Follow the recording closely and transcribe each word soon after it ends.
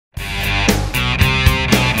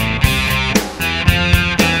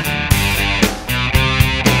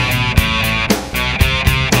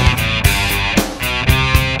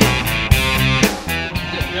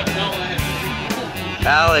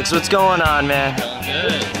Alex, what's going on, man? Feeling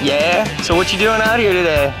good. Yeah? So what you doing out here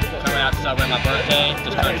today? Coming out to celebrate my birthday.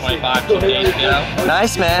 Just turned 25 2 days ago.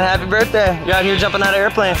 Nice, man. Happy birthday. You're out here jumping out of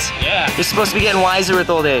airplanes. Yeah. You're supposed to be getting wiser with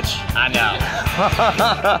old age. I know.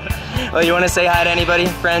 Well, you want to say hi to anybody?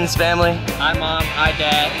 Friends, family? Hi, Mom. Hi,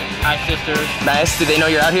 Dad. Hi, sisters. Nice. Do they know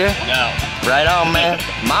you're out here? No. Right on, man.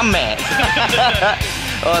 My man.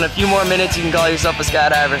 Well, in a few more minutes, you can call yourself a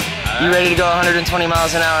skydiver. You ready to go 120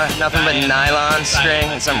 miles an hour? Nothing but nylon string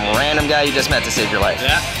and some random guy you just met to save your life.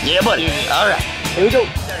 Yeah? Yeah, buddy. All right. Here we go.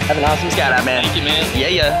 Have an awesome skydive, man. Thank you, man. Yeah,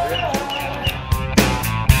 yeah.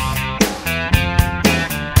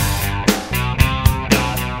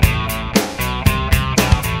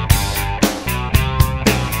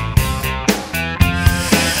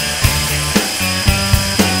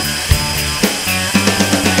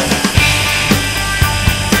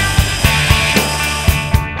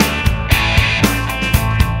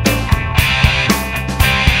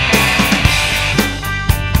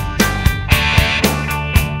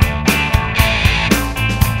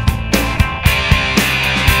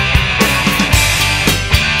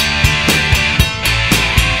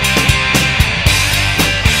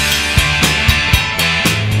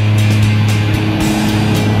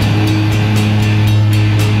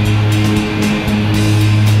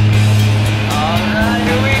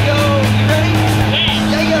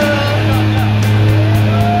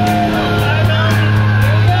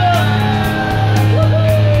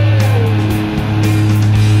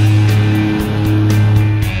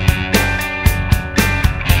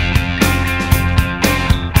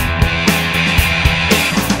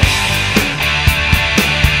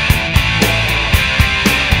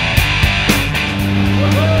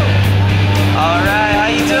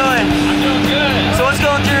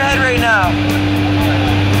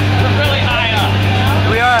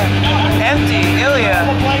 Empty, Ilya.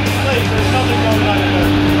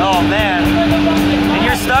 Oh man, and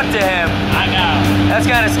you're stuck to him. I know. That's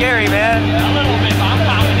kind of scary, man. A little bit, but I'm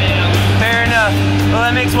fine with him. Fair enough. Well,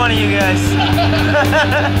 that makes one of you guys.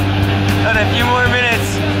 In a few more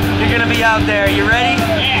minutes, you're gonna be out there. You ready?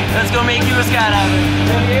 Yeah. Let's go make you a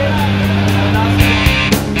skydiver.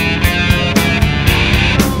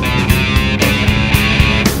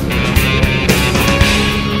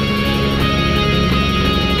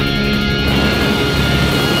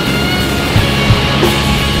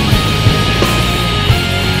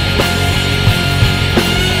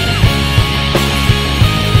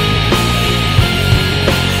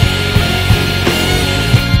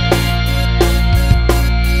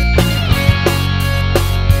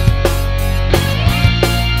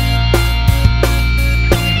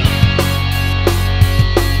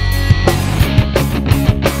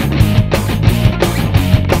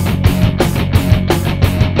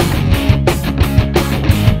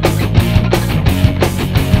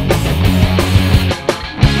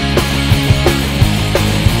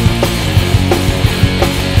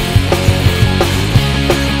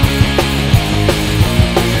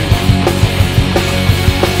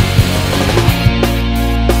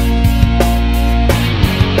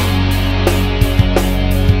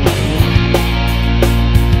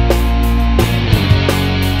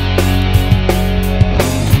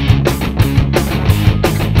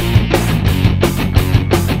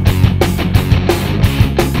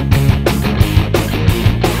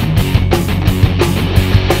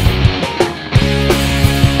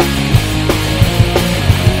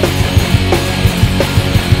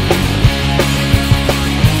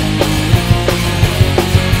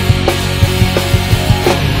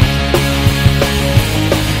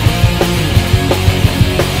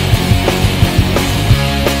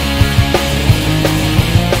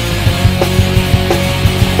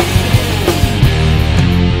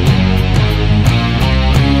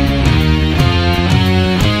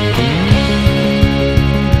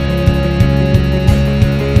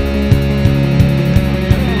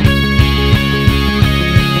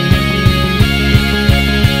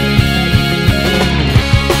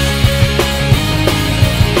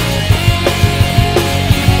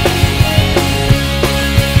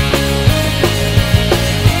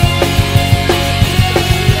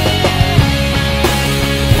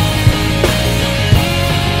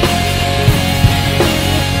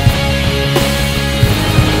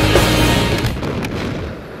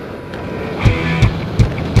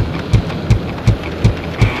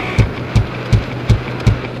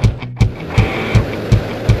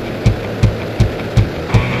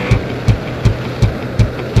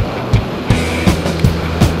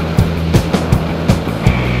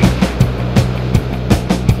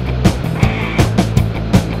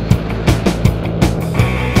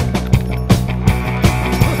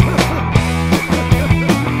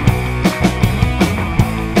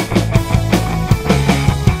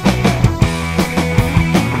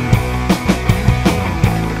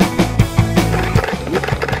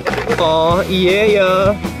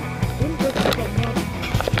 Yeah.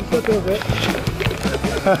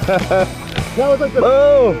 That was like the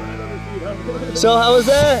Oh. So how was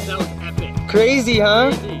that? That was epic. Crazy,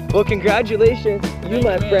 huh? Crazy. Well, congratulations. You,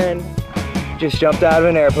 my you, man. friend, just jumped out of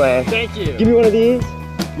an airplane. Thank you. Give me one of these.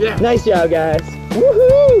 Yeah. Nice job, guys.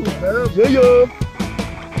 Woohoo! Yeah.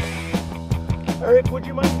 Eric, would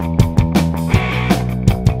you mind?